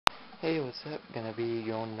Hey, what's up? Gonna be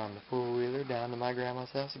going on the four-wheeler down to my grandma's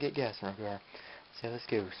house to get gas in her car. So let's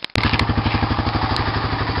go.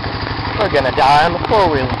 We're gonna die on the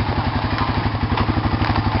four-wheeler.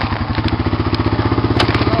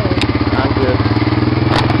 I'm good.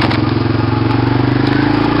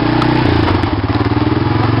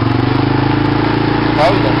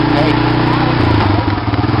 Frozen. Hey.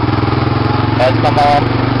 That's my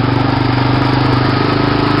mom.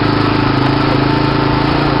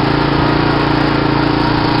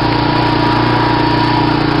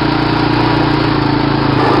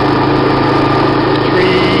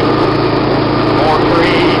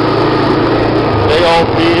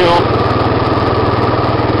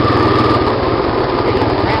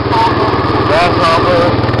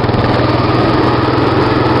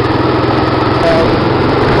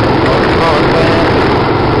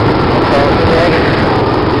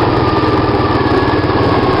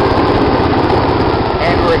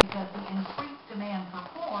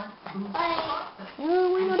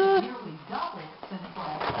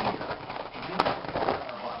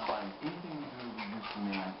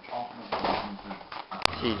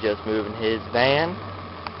 She's just moving his van.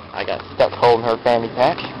 I got stuck holding her fanny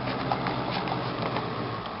pack.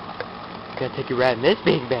 Gonna take you riding this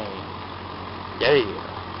big van. Yeah.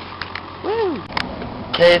 Woo!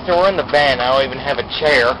 Okay, so we're in the van. I don't even have a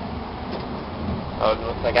chair. So it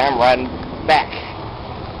looks like I'm riding back.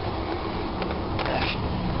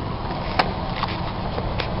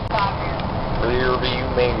 Rear view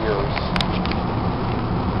mirrors.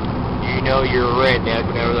 You know you're a redneck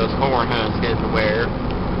whenever those horn hunts get in the wear.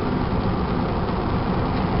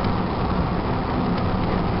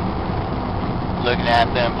 Looking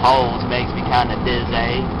at them poles makes me kind of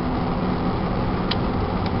dizzy.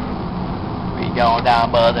 We going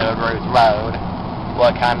down Buzzer Groose Road.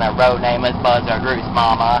 What kind of road name is Buzzer Groose,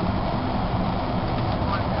 Mama?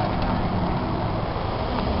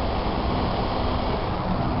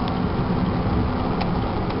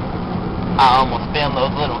 I almost filmed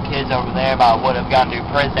those little kids over there if I would have gone to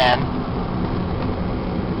prison.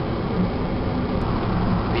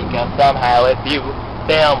 Because somehow if you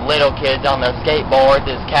film little kids on their skateboards,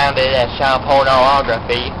 it's counted as child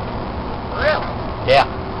pornography. Really? Yeah.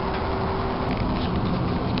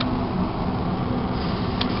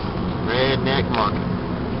 Redneck monkey.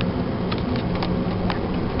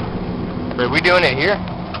 Are we doing it here?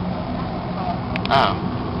 Oh.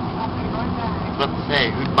 I was about to say,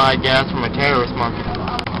 who'd buy gas from a terrorist monkey?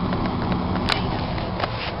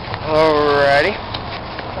 Alrighty.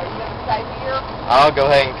 So you gonna stay here? I'll go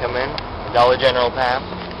ahead and come in. Dollar General pass.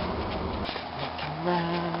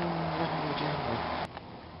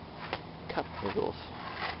 Cup noodles.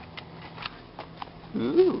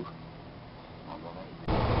 Ooh.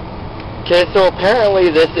 Okay, so apparently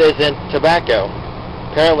this isn't tobacco.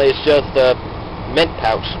 Apparently it's just a mint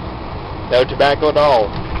pouch. No tobacco at all.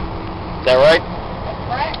 Is that right? That's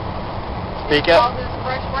correct. Speak it up. Causes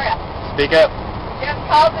fresh breath. Speak up. It just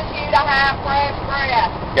causes you to have fresh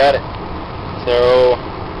breath. Got it. So,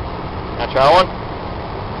 can I try one?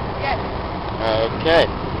 Yes. Okay.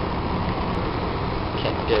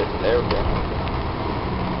 Can't get it. There we go.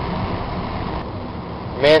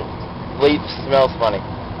 Mint leaf smells funny.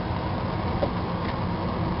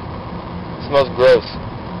 Smells gross.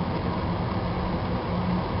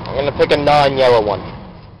 I'm gonna pick a non-yellow one.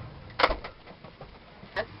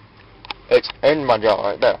 It's in my jaw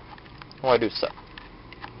right there. What do I do, so?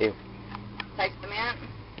 Ew. Taste the mint.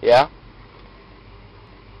 Yeah?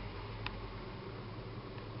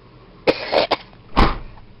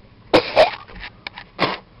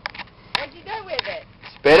 What'd you do with it?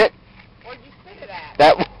 Spit it? Where'd you spit it at?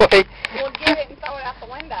 That way. Well, get it and throw it out the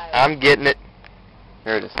window. I'm getting it.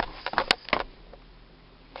 There it is.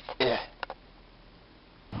 Yeah.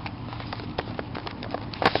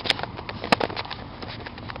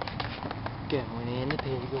 Going in the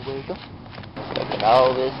piggle wiggle. Look at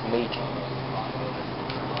all this meat.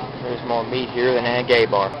 There's more meat here than in a gay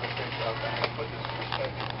bar.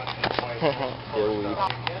 Still weed.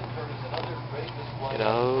 Look at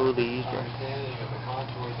all these drinks.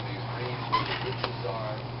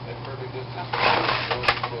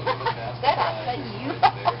 That I say you.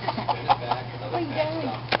 What are you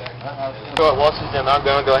doing? So while she's in, I'm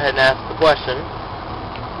going to go ahead and ask the question.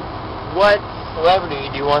 What celebrity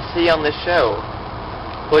do you want to see on this show?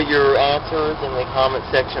 Put your answers in the comment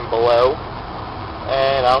section below,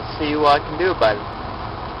 and I'll see what I can do about it.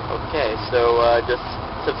 Okay, so just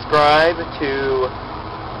subscribe to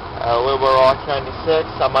Little Boy Rock 96.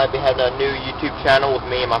 I might be having a new YouTube channel with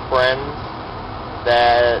me and my friends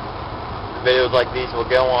that videos like these will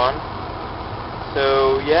go on.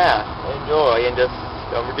 So yeah, enjoy and just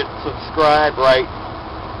Don't forget to subscribe right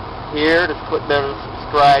here. Just click the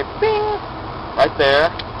subscribe, bing, right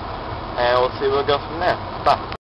there, and we'll see where it goes from there.